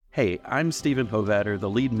Hey, I'm Stephen Hovatter, the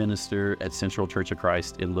lead minister at Central Church of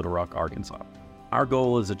Christ in Little Rock, Arkansas. Our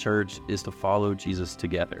goal as a church is to follow Jesus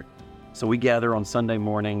together. So we gather on Sunday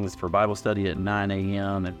mornings for Bible study at 9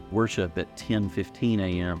 a.m. and worship at 10:15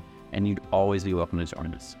 a.m., and you'd always be welcome to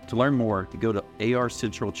join us. To learn more, go to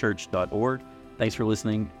arcentralchurch.org. Thanks for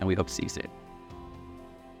listening, and we hope to see you soon.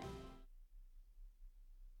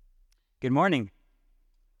 Good morning.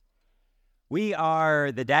 We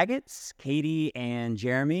are the Daggets, Katie and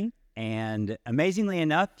Jeremy, and amazingly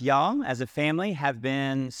enough, y'all, as a family, have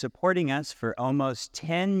been supporting us for almost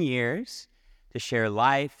 10 years to share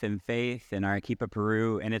life and faith in Arequipa,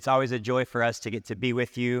 Peru, and it's always a joy for us to get to be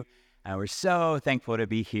with you. We're so thankful to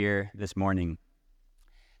be here this morning.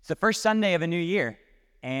 It's the first Sunday of a new year,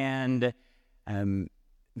 and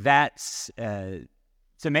it's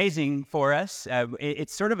amazing for us.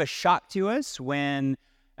 It's sort of a shock to us when...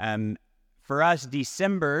 For us,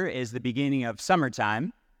 December is the beginning of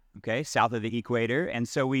summertime, okay, south of the equator. And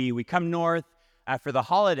so we come north for the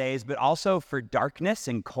holidays, but also for darkness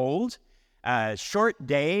and cold. Short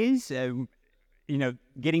days,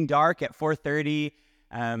 getting dark at 4:30.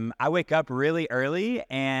 I wake up really early,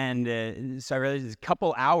 and so I realize it's a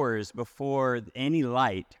couple hours before any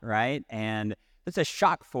light, right? And that's a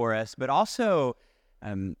shock for us, but also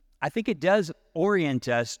I think it does orient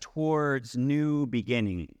us towards new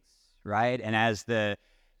beginnings. Right, and as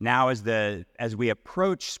we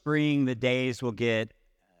approach spring, the days will get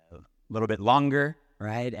a little bit longer,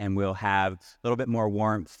 right, and we'll have a little bit more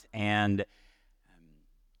warmth, and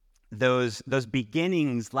those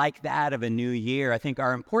beginnings like that of a new year, I think,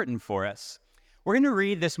 are important for us. We're going to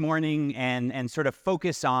read this morning and sort of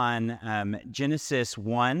focus on Genesis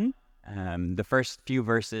 1, the first few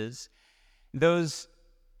verses. Those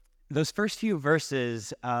first few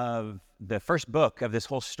verses of the first book of this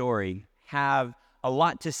whole story have a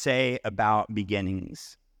lot to say about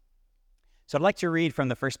beginnings. So I'd like to read from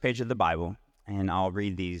the first page of the Bible, and I'll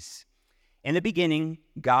read these. In the beginning,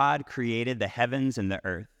 God created the heavens and the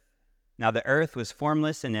earth. Now the earth was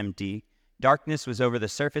formless and empty. Darkness was over the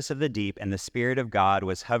surface of the deep, and the Spirit of God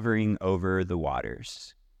was hovering over the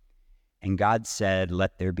waters. And God said,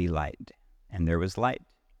 "Let there be light." And there was light.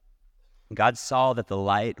 God saw that the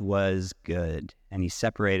light was good, and he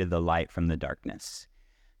separated the light from the darkness.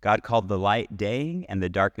 God called the light day, and the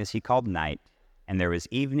darkness he called night. And there was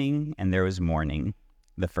evening, and there was morning,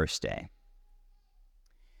 the first day.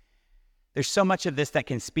 There's so much of this that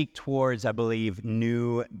can speak towards, I believe,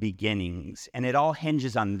 new beginnings. And it all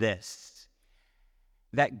hinges on this,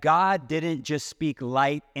 that God didn't just speak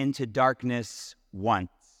light into darkness once.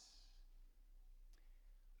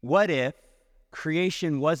 What if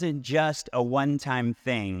creation wasn't just a one-time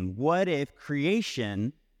thing? What if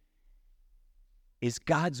creation is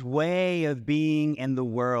God's way of being in the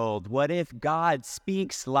world? What if God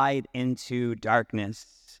speaks light into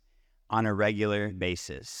darkness on a regular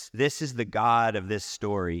basis? This is the God of this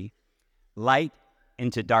story. Light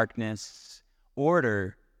into darkness,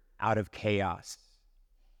 order out of chaos,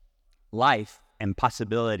 life and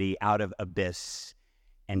possibility out of abyss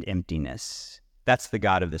and emptiness. That's the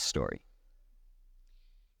God of this story.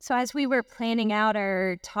 So as we were planning out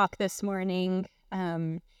our talk this morning,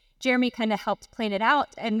 Jeremy kind of helped plan it out,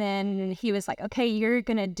 and then he was like, okay, you're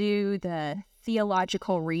going to do the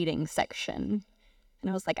theological reading section. And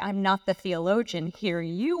I was like, I'm not the theologian here,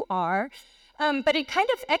 you are. But it kind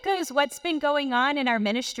of echoes what's been going on in our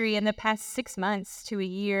ministry in the past 6 months to a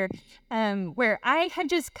year, where I had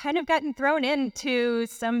just kind of gotten thrown into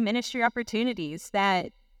some ministry opportunities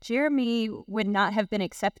that Jeremy would not have been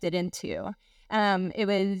accepted into. It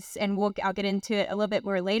was, and I'll get into it a little bit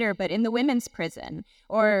more later, but in the women's prison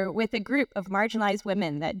or with a group of marginalized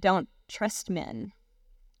women that don't trust men.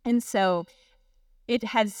 And so it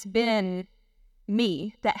has been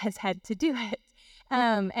me that has had to do it.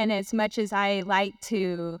 And as much as I like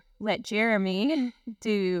to let Jeremy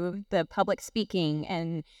do the public speaking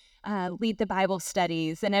and lead the Bible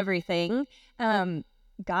studies and everything,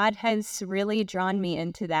 God has really drawn me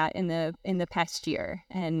into that in the past year,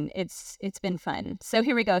 and it's been fun. So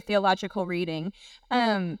here we go, theological reading.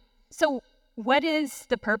 So what is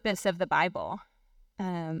the purpose of the Bible?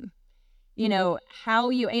 How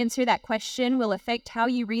you answer that question will affect how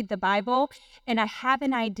you read the Bible. And I have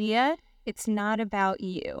an idea. It's not about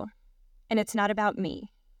you, and it's not about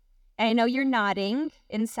me. And I know you're nodding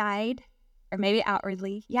inside, or maybe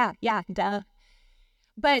outwardly. Yeah, duh.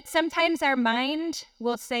 But sometimes our mind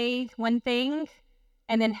will say one thing,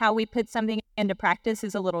 and then how we put something into practice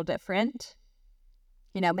is a little different.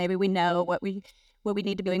 Maybe we know what we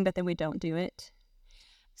need to be doing, but then we don't do it.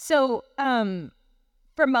 So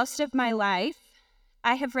for most of my life,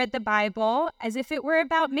 I have read the Bible as if it were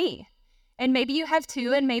about me. And maybe you have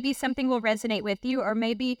too, and maybe something will resonate with you, or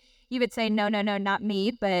maybe you would say, no, not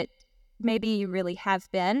me, but maybe you really have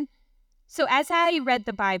been. So as I read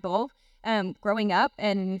the Bible, growing up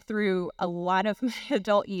and through a lot of my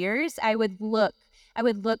adult years, I would look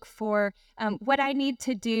for what I need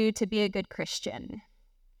to do to be a good Christian.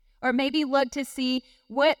 Or maybe look to see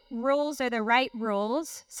what rules are the right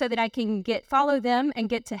rules so that I can follow them and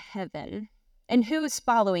get to heaven. And who's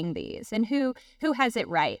following these, and who has it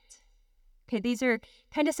right. Okay, these are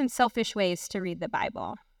kind of some selfish ways to read the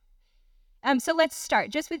Bible. So let's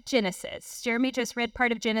start just with Genesis. Jeremy just read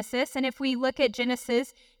part of Genesis, and if we look at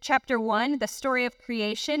Genesis chapter 1, the story of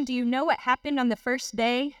creation, do you know what happened on the first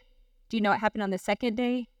day? Do you know what happened on the second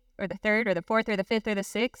day, or the third, or the fourth, or the fifth, or the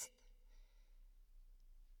sixth?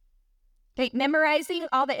 Okay, memorizing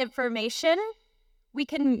all the information, we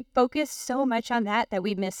can focus so much on that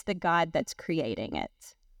we miss the God that's creating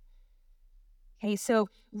it. Okay, so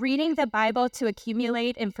reading the Bible to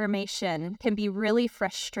accumulate information can be really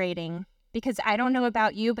frustrating because I don't know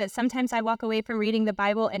about you, but sometimes I walk away from reading the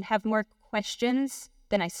Bible and have more questions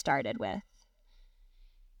than I started with.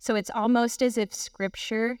 So it's almost as if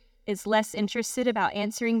Scripture is less interested about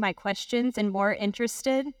answering my questions and more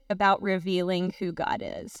interested about revealing who God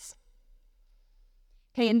is.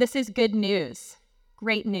 Okay, and this is good news,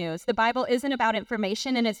 great news. The Bible isn't about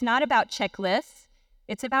information and it's not about checklists.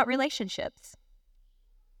 It's about relationships.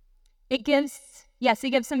 It gives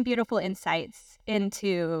some beautiful insights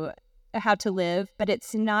into how to live, but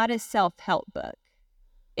it's not a self-help book.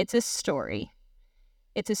 It's a story.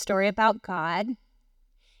 It's a story about God.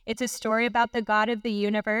 It's a story about the God of the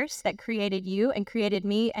universe that created you and created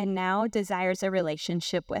me and now desires a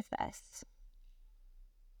relationship with us.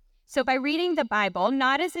 So by reading the Bible,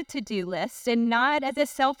 not as a to-do list and not as a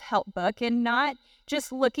self-help book and not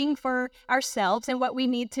just looking for ourselves and what we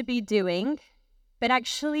need to be doing, but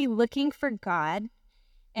actually looking for God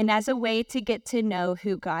and as a way to get to know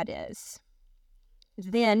who God is.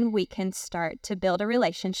 Then we can start to build a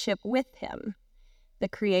relationship with Him, the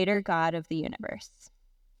Creator God of the universe.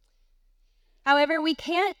 However, we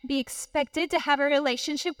can't be expected to have a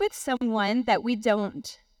relationship with someone that we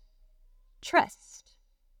don't trust.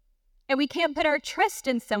 And we can't put our trust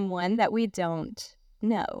in someone that we don't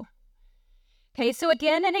know. Okay, so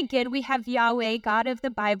again and again, we have Yahweh, God of the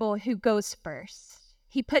Bible, who goes first.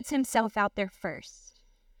 He puts himself out there first.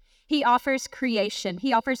 He offers creation.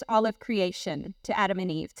 He offers all of creation to Adam and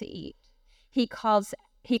Eve to eat. He calls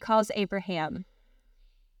Abraham.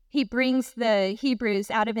 He brings the Hebrews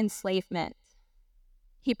out of enslavement.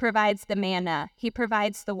 He provides the manna. He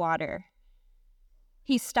provides the water.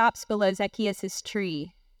 He stops below Zacchaeus'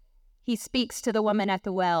 tree. He speaks to the woman at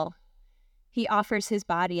the well. He offers his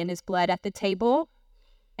body and his blood at the table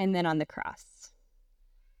and then on the cross.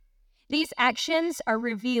 These actions are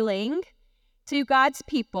revealing to God's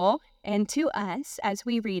people and to us as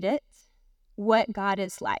we read it what God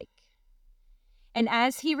is like. And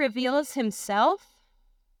as he reveals himself,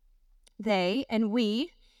 they and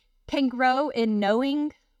we can grow in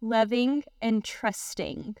knowing, loving, and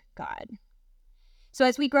trusting God. So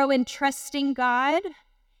as we grow in trusting God,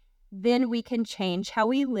 then we can change how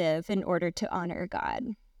we live in order to honor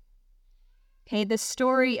God. Okay, the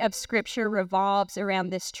story of Scripture revolves around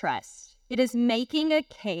this trust. It is making a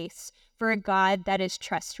case for a God that is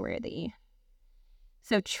trustworthy.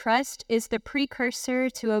 So trust is the precursor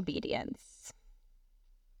to obedience.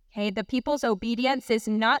 Okay, the people's obedience is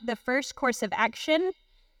not the first course of action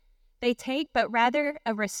they take, but rather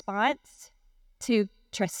a response to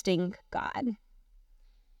trusting God.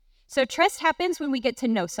 So trust happens when we get to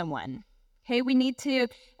know someone. Okay, we need to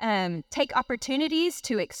take opportunities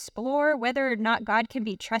to explore whether or not God can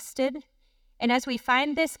be trusted. And as we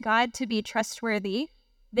find this God to be trustworthy,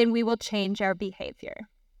 then we will change our behavior.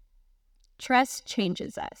 Trust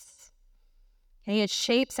changes us. Okay, it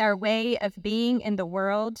shapes our way of being in the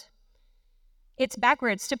world. It's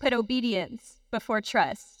backwards to put obedience before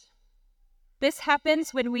trust. This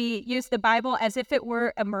happens when we use the Bible as if it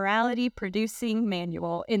were a morality-producing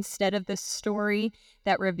manual instead of the story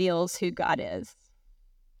that reveals who God is.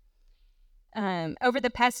 Over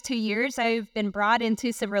the past 2 years, I've been brought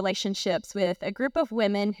into some relationships with a group of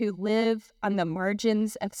women who live on the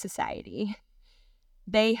margins of society.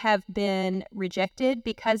 They have been rejected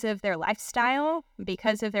because of their lifestyle,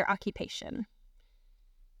 because of their occupation.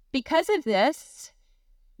 Because of this,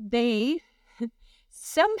 they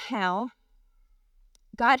somehow,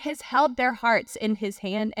 God has held their hearts in his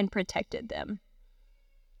hand and protected them.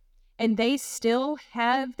 And they still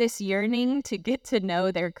have this yearning to get to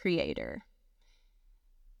know their Creator.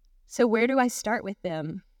 So where do I start with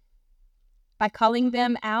them? by calling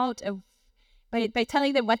them out, by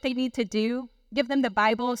telling them what they need to do, give them the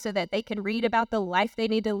Bible so that they can read about the life they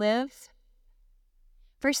need to live.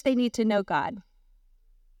 First, they need to know God.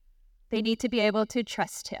 They need to be able to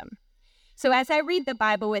trust him. So as I read the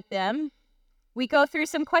Bible with them, we go through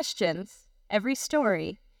some questions. Every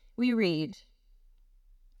story we read,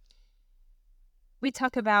 we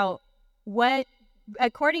talk about what,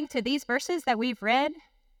 according to these verses that we've read,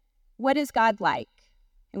 what is God like?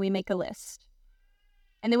 And we make a list.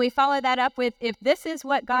 And then we follow that up with, if this is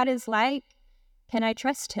what God is like, can I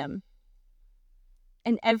trust him?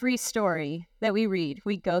 And every story that we read,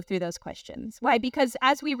 we go through those questions. Why? Because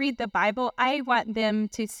as we read the Bible, I want them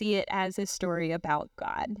to see it as a story about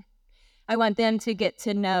God. I want them to get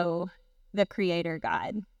to know the Creator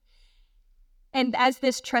God. And as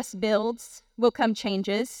this trust builds, will come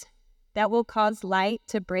changes that will cause light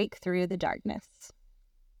to break through the darkness.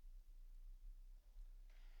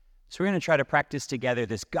 So we're going to try to practice together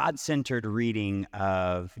this God-centered reading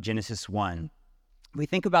of Genesis 1. We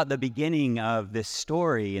think about the beginning of this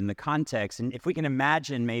story in the context, and if we can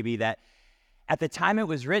imagine maybe that at the time it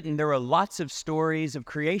was written, there were lots of stories of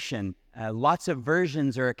creation, lots of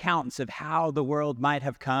versions or accounts of how the world might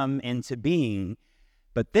have come into being.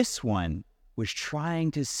 But this one was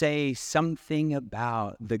trying to say something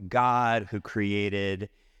about the God who created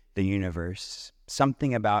the universe,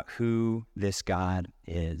 something about who this God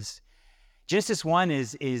is. Genesis 1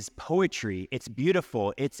 is poetry. It's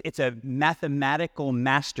beautiful. It's a mathematical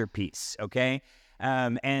masterpiece, okay?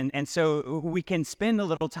 And so we can spend a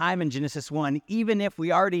little time in Genesis 1, even if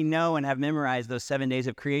we already know and have memorized those 7 days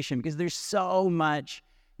of creation, because there's so much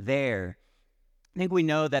there. I think we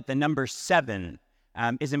know that the number 7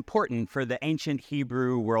 is important for the ancient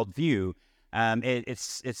Hebrew worldview.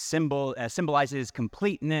 It symbolizes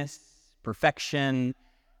completeness, perfection,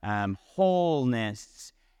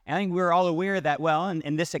 wholeness. And I think we're all aware that, well,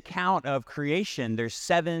 in this account of creation, there's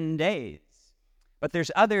 7 days, but there's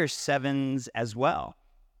other 7s as well.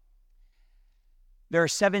 There are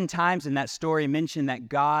 7 times in that story mentioned that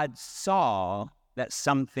God saw that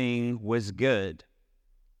something was good.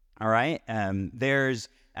 All right? There's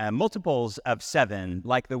multiples of 7,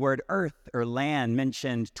 like the word earth or land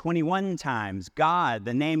mentioned 21 times. God,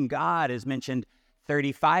 the name God, is mentioned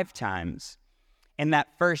 35 times. In that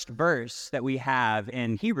first verse that we have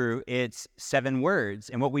in Hebrew, it's 7 words.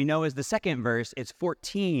 And what we know is the second verse, it's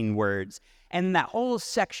 14 words. And that whole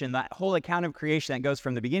section, that whole account of creation that goes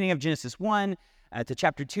from the beginning of Genesis 1 to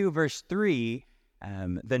chapter 2, verse 3,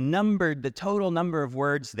 the total number of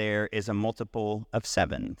words there is a multiple of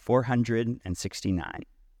 7, 469.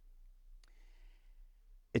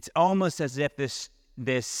 It's almost as if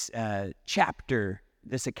this chapter,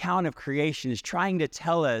 this account of creation, is trying to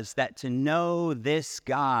tell us that to know this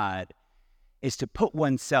God is to put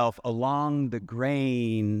oneself along the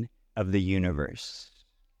grain of the universe.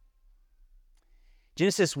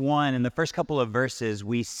 Genesis 1, in the first couple of verses,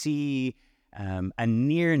 we see a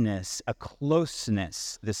nearness, a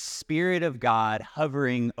closeness, the Spirit of God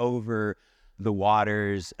hovering over the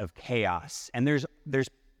waters of chaos. And there's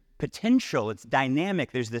potential, it's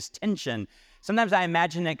dynamic, there's this tension. Sometimes I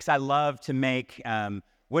imagine it because I love to make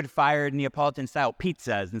wood-fired Neapolitan-style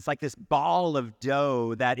pizzas. And it's like this ball of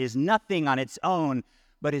dough that is nothing on its own,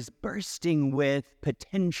 but is bursting with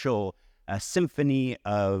potential, a symphony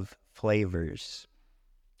of flavors.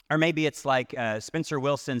 Or maybe it's like Spencer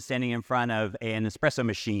Wilson standing in front of an espresso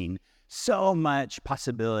machine. So much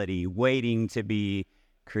possibility waiting to be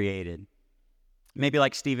created. Maybe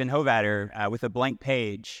like Stephen Hovatter with a blank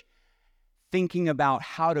page, thinking about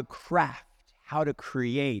how to craft, how to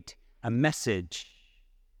create a message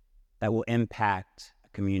that will impact a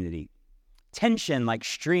community. Tension like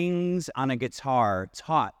strings on a guitar,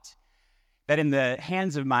 taught that in the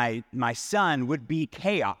hands of my son would be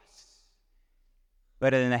chaos,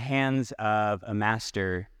 but in the hands of a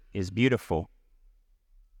master is beautiful.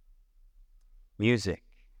 Music,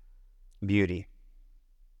 beauty.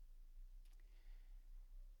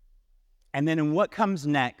 And then in what comes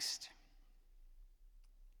next,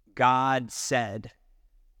 God said,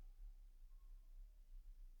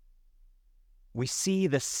 we see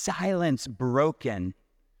the silence broken,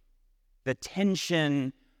 the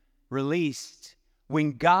tension released.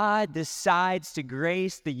 When God decides to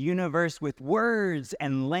grace the universe with words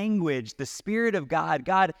and language, the Spirit of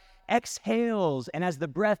God exhales, and as the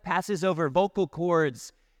breath passes over vocal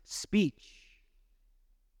cords, speech.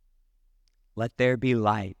 Let there be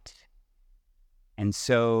light. And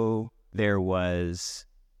so there was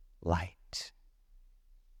light.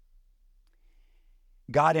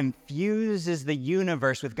 God infuses the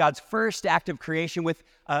universe with God's first act of creation with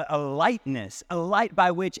a lightness, a light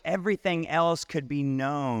by which everything else could be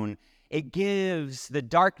known. It gives the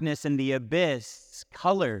darkness and the abyss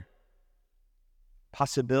color,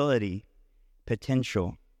 possibility,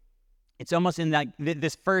 potential. It's almost in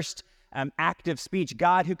this first act of speech,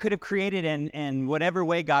 God, who could have created in whatever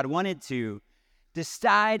way God wanted to,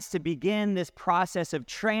 decides to begin this process of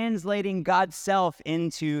translating God's self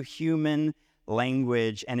into human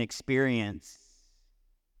language and experience,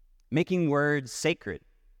 making words sacred.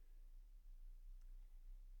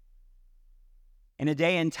 In a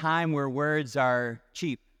day and time where words are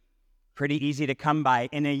cheap, pretty easy to come by,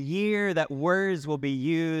 in a year that words will be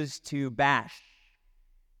used to bash,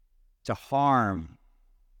 to harm,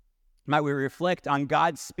 might we reflect on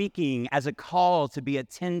God speaking as a call to be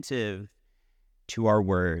attentive to our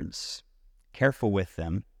words, careful with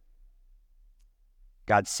them.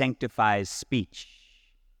 God sanctifies speech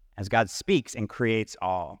as God speaks and creates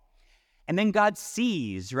all. And then God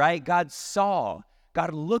sees, right? God saw.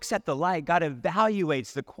 God looks at the light. God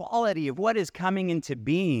evaluates the quality of what is coming into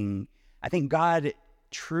being. I think God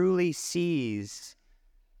truly sees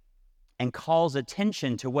and calls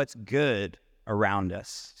attention to what's good around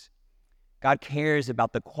us. God cares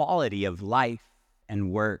about the quality of life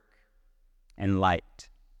and work and light.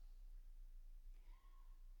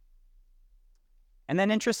 And then,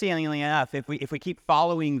 interestingly enough, if we keep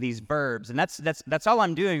following these verbs, and that's all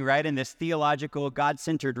I'm doing, right, in this theological,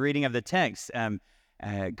 God-centered reading of the text.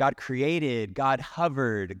 God created, God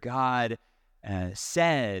hovered, God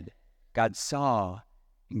said, God saw,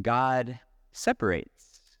 and God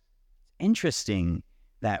separates. Interesting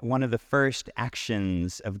that one of the first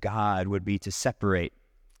actions of God would be to separate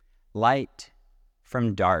light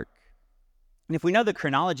from dark. And if we know the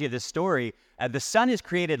chronology of this story, the sun is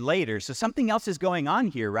created later, so something else is going on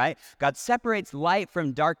here, right? God separates light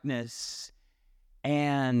from darkness,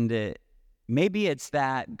 and maybe it's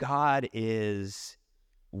that God is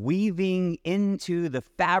weaving into the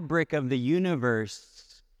fabric of the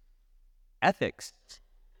universe ethics,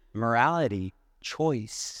 morality,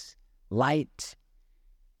 choice, light,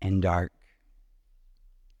 and dark.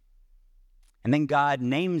 And then God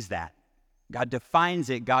names that. God defines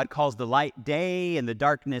it. God calls the light day and the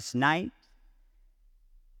darkness night.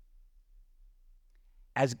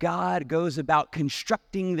 As God goes about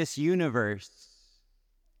constructing this universe,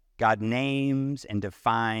 God names and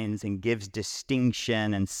defines and gives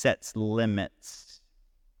distinction and sets limits.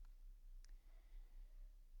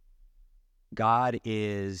 God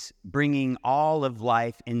is bringing all of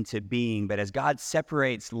life into being, but as God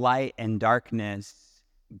separates light and darkness,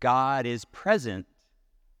 God is present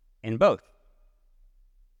in both.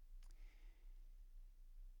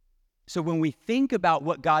 So when we think about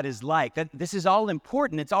what God is like, this is all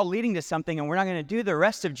important. It's all leading to something, and we're not going to do the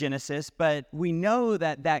rest of Genesis, but we know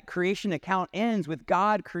that creation account ends with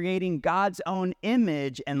God creating God's own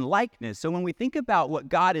image and likeness. So when we think about what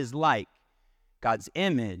God is like, God's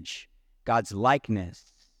image, God's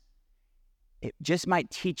likeness, it just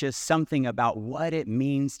might teach us something about what it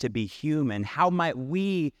means to be human. How might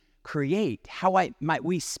we create? How might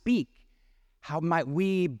we speak? How might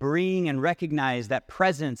we bring and recognize that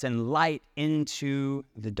presence and light into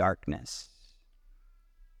the darkness?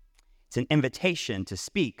 It's an invitation to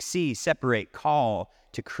speak, see, separate, call,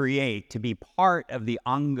 to create, to be part of the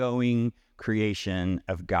ongoing creation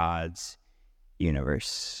of God's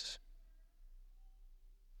universe.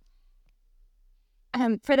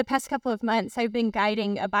 For the past couple of months, I've been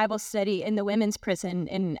guiding a Bible study in the women's prison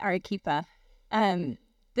in Arequipa.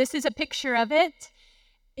 This is a picture of it.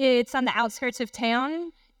 It's on the outskirts of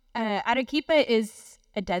town. Arequipa is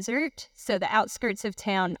a desert, so the outskirts of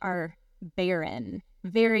town are barren,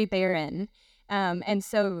 very barren. And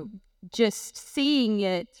so just seeing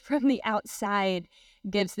it from the outside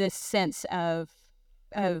gives this sense of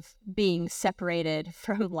being separated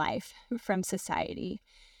from life, from society.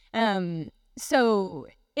 So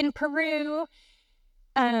in Peru,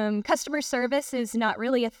 customer service is not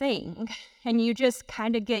really a thing, and you just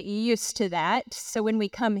kind of get used to that. So when we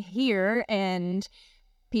come here and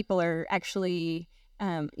people are actually,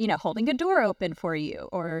 holding a door open for you,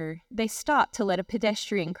 or they stop to let a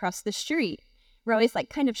pedestrian cross the street, we're always like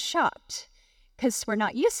kind of shocked because we're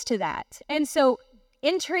not used to that. And so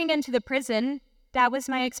entering into the prison, that was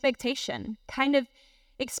my expectation, kind of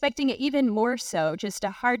expecting it even more so, just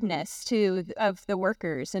a hardness of the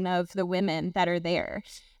workers and of the women that are there.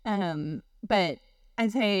 But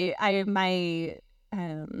my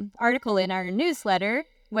article in our newsletter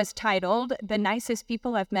was titled, "The Nicest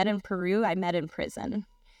People I've Met in Peru, I Met in Prison."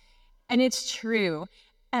 And it's true.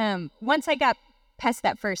 Once I got past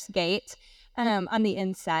that first gate, on the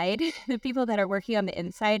inside, the people that are working on the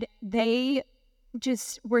inside, they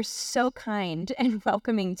just were so kind and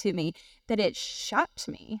welcoming to me that it shocked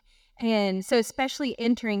me. And so especially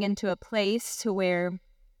entering into a place to where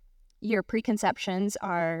your preconceptions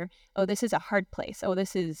are, oh, this is a hard place. Oh,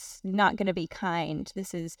 this is not going to be kind.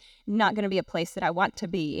 This is not going to be a place that I want to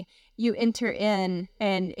be. You enter in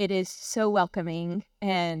and it is so welcoming,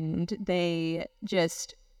 and they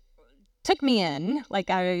just took me in like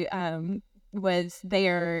I was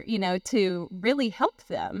there, to really help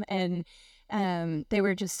them. And they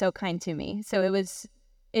were just so kind to me. So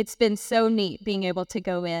it's been so neat being able to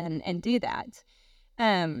go in and do that.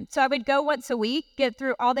 So I would go once a week, get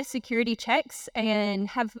through all the security checks, and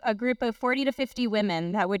have a group of 40 to 50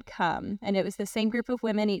 women that would come. And it was the same group of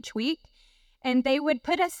women each week. And they would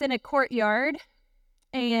put us in a courtyard,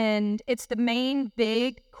 and it's the main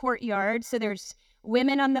big courtyard. So there's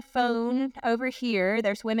women on the phone over here.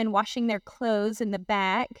 There's women washing their clothes in the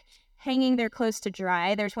back, hanging their clothes to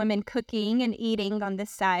dry. There's women cooking and eating on this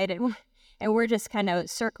side. And we're just kind of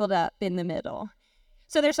circled up in the middle.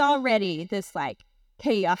 So there's already this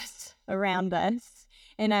chaos around us,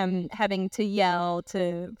 and I'm having to yell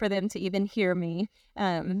for them to even hear me.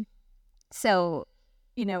 So,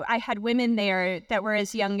 I had women there that were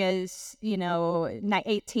as young as,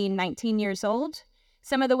 18, 19 years old.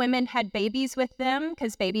 Some of the women had babies with them,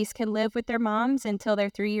 because babies can live with their moms until they're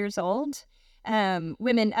 3 years old.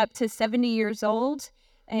 Women up to 70 years old.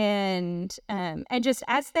 And just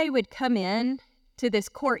as they would come in to this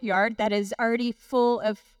courtyard that is already full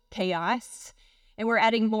of chaos, and we're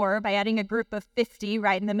adding more by adding a group of 50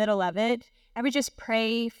 right in the middle of it, I would just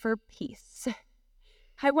pray for peace.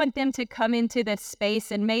 I want them to come into this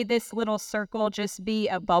space, and may this little circle just be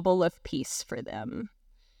a bubble of peace for them.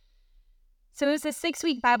 So it was a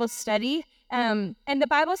 6-week Bible study, and the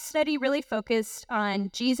Bible study really focused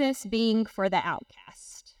on Jesus being for the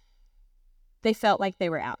outcast. They felt like they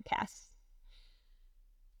were outcasts.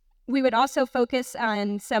 We would also focus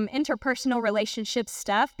on some interpersonal relationship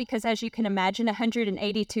stuff, because as you can imagine,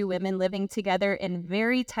 182 women living together in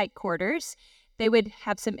very tight quarters, they would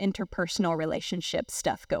have some interpersonal relationship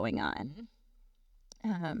stuff going on.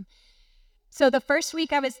 So the first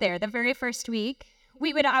week I was there, the very first week,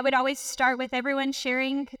 I would always start with everyone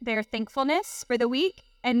sharing their thankfulness for the week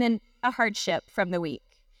and then a hardship from the week.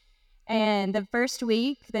 And the first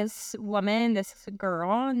week, this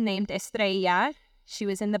girl named Estrella, she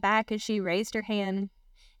was in the back and she raised her hand,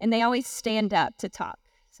 and they always stand up to talk.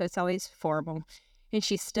 So it's always formal. And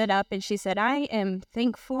she stood up and she said, I am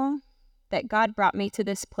thankful that God brought me to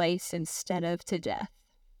this place instead of to death.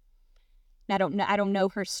 And I don't know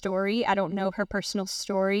her story. I don't know her personal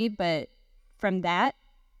story, but from that,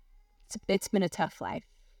 it's been a tough life.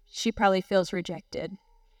 She probably feels rejected.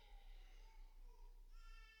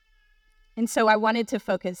 And so I wanted to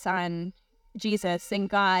focus on Jesus and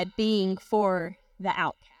God being for the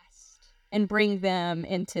outcast and bring them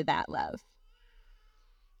into that love.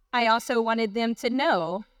 I also wanted them to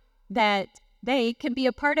know that they can be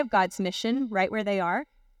a part of God's mission right where they are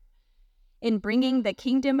in bringing the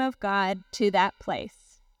kingdom of God to that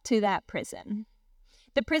place, to that prison.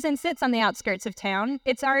 The prison sits on the outskirts of town.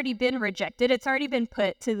 It's already been rejected. It's already been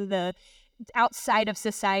put to the outside of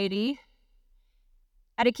society.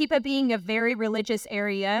 Arequipa being a very religious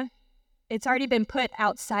area, it's already been put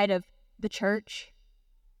outside of the church.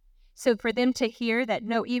 So for them to hear that,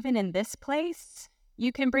 no, even in this place,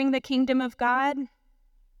 you can bring the kingdom of God,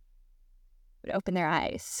 would open their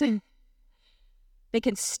eyes. They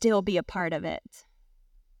can still be a part of it.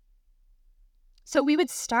 So we would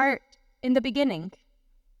start in the beginning.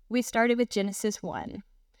 We started with Genesis 1.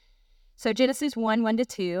 So Genesis 1,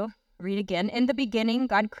 1-2, read again. In the beginning,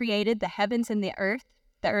 God created the heavens and the earth.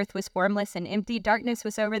 The earth was formless and empty. Darkness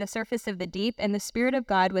was over the surface of the deep, and the Spirit of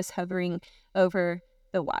God was hovering over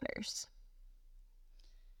the waters.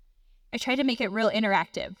 I tried to make it real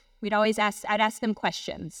interactive. I'd ask them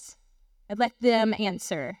questions. I'd let them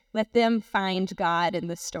answer. Let them find God in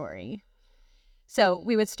the story. So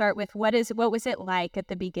we would start with what was it like at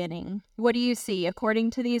the beginning? What do you see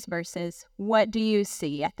according to these verses? What do you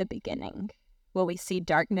see at the beginning? Well, we see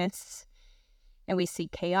darkness, and we see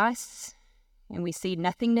chaos, and we see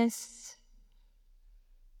nothingness.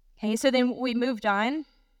 Okay, so then we moved on.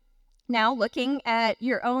 Now looking at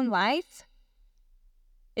your own life,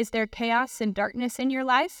 is there chaos and darkness in your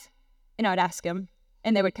life? And I would ask them,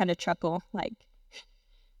 and they would kind of chuckle, like,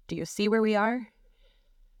 do you see where we are?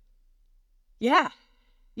 Yeah,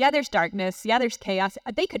 there's darkness. Yeah, there's chaos.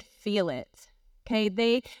 They could feel it. Okay,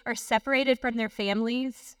 they are separated from their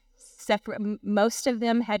families. Most of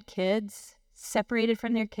them had kids, separated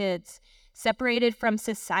from their kids, separated from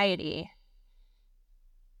society.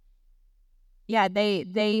 Yeah,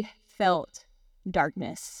 they felt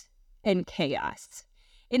darkness and chaos.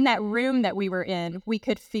 In that room that we were in, we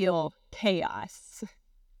could feel chaos.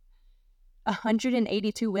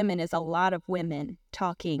 182 women is a lot of women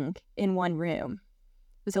talking in one room.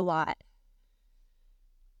 It was a lot.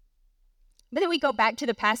 But then we go back to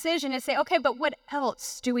the passage and say, okay, but what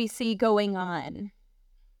else do we see going on?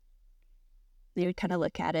 They would kind of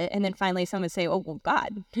look at it, and then finally someone would say, oh, well,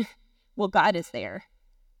 God. Well, God is there.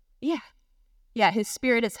 Yeah, his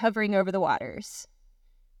spirit is hovering over the waters.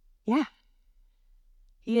 Yeah,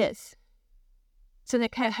 he is. So they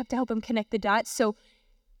kind of have to help him connect the dots. So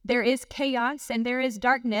there is chaos and there is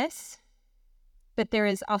darkness, but there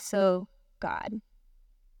is also God.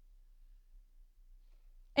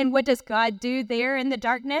 And what does God do there in the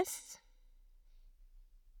darkness?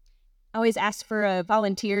 I always ask for a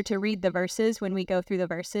volunteer to read the verses when we go through the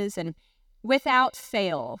verses. And without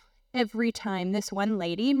fail, every time this one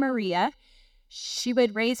lady, Maria, she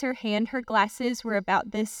would raise her hand. Her glasses were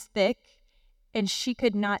about this thick, and she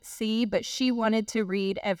could not see, but she wanted to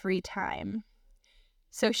read every time.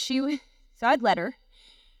 So I'd let her.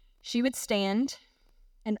 She would stand,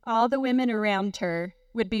 and all the women around her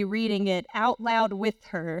would be reading it out loud with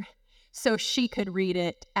her so she could read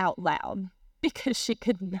it out loud because she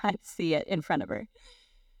could not see it in front of her.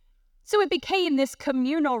 So it became this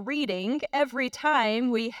communal reading every time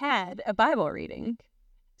we had a Bible reading.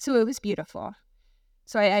 So it was beautiful.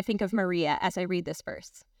 So I think of Maria as I read this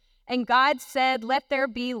verse. And God said, let there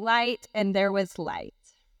be light, and there was light.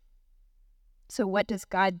 So what does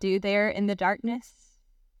God do there in the darkness?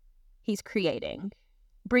 He's creating,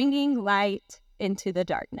 bringing light into the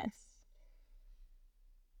darkness.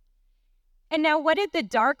 And now what did the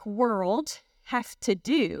dark world have to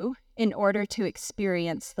do in order to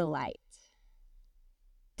experience the light?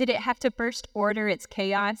 Did it have to first order its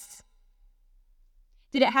chaos?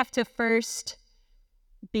 Did it have to first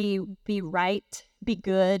be right, be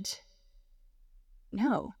good?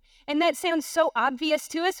 No. And that sounds so obvious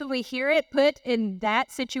to us when we hear it put in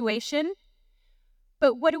that situation.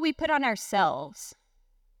 But what do we put on ourselves?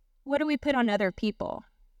 What do we put on other people?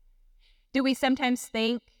 Do we sometimes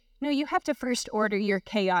think, no, you have to first order your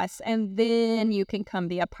chaos and then you can come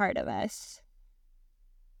be a part of us?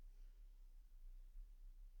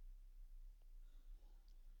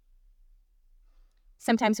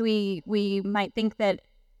 Sometimes we might think that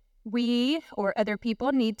we or other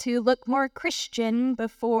people need to look more Christian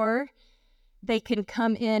before they can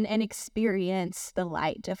come in and experience the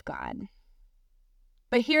light of God.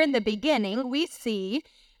 But here in the beginning, we see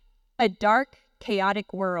a dark,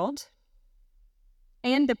 chaotic world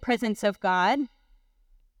and the presence of God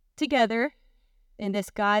together. And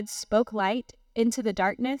this God spoke light into the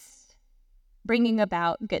darkness, bringing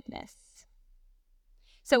about goodness.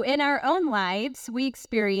 So in our own lives, we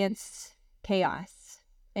experience chaos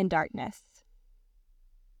and darkness.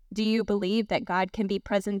 Do you believe that God can be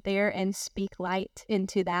present there and speak light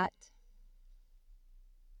into that?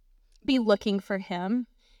 Be looking for him.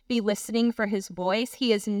 Be listening for his voice.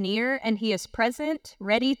 He is near and he is present,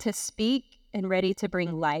 ready to speak and ready to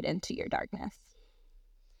bring light into your darkness.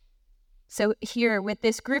 So here with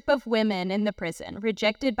this group of women in the prison,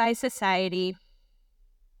 rejected by society,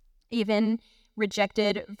 even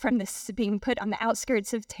rejected from this being put on the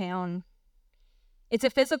outskirts of town, it's a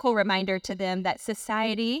physical reminder to them that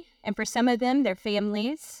society, and for some of them, their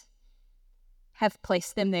families, have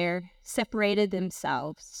placed them there, separated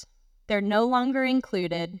themselves. They're no longer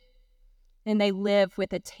included, and they live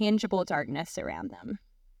with a tangible darkness around them.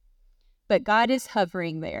 But God is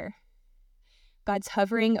hovering there. God's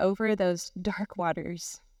hovering over those dark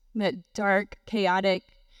waters, that dark, chaotic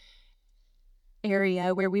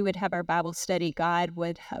area where we would have our Bible study. God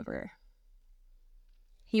would hover.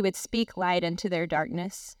 He would speak light into their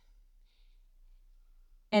darkness,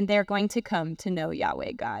 and they're going to come to know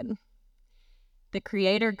Yahweh God, the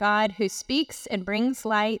Creator God who speaks and brings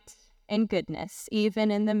light and goodness,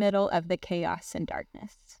 even in the middle of the chaos and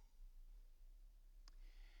darkness.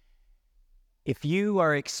 If you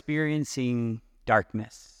are experiencing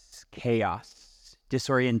darkness, chaos,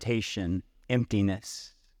 disorientation,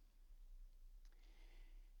 emptiness,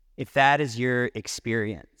 if that is your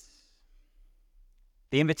experience,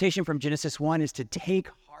 the invitation from Genesis 1 is to take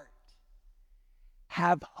heart,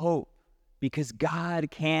 have hope, because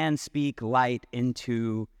God can speak light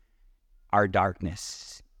into our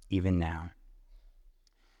darkness even now.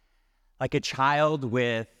 Like a child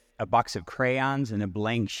with a box of crayons and a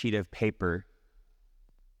blank sheet of paper,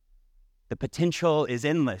 the potential is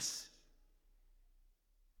endless.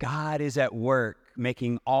 God is at work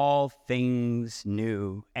making all things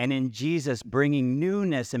new, and in Jesus bringing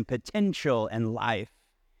newness and potential and life.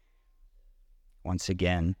 once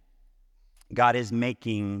again. God is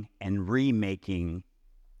making and remaking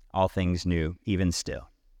all things new, even still.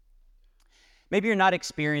 Maybe you're not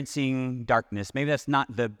experiencing darkness. Maybe that's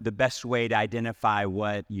not the best way to identify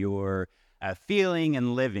what you're feeling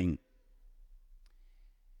and living.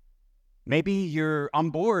 Maybe you're on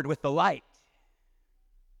board with the light.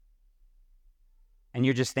 And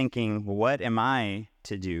you're just thinking, well, what am I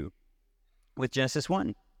to do with Genesis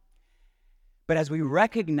 1? But as we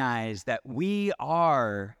recognize that we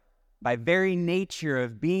are, by very nature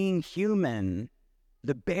of being human,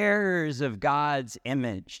 the bearers of God's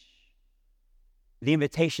image, the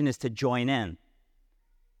invitation is to join in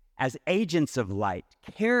as agents of light,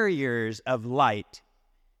 carriers of light,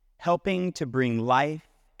 helping to bring life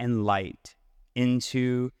and light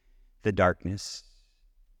into the darkness.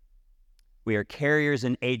 We are carriers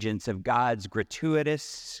and agents of God's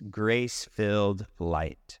gratuitous, grace-filled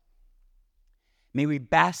light. May we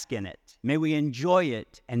bask in it, may we enjoy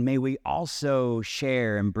it, and may we also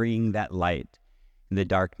share and bring that light in the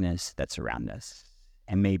darkness that's around us.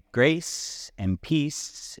 And may grace and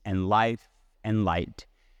peace and life and light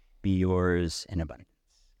be yours in abundance.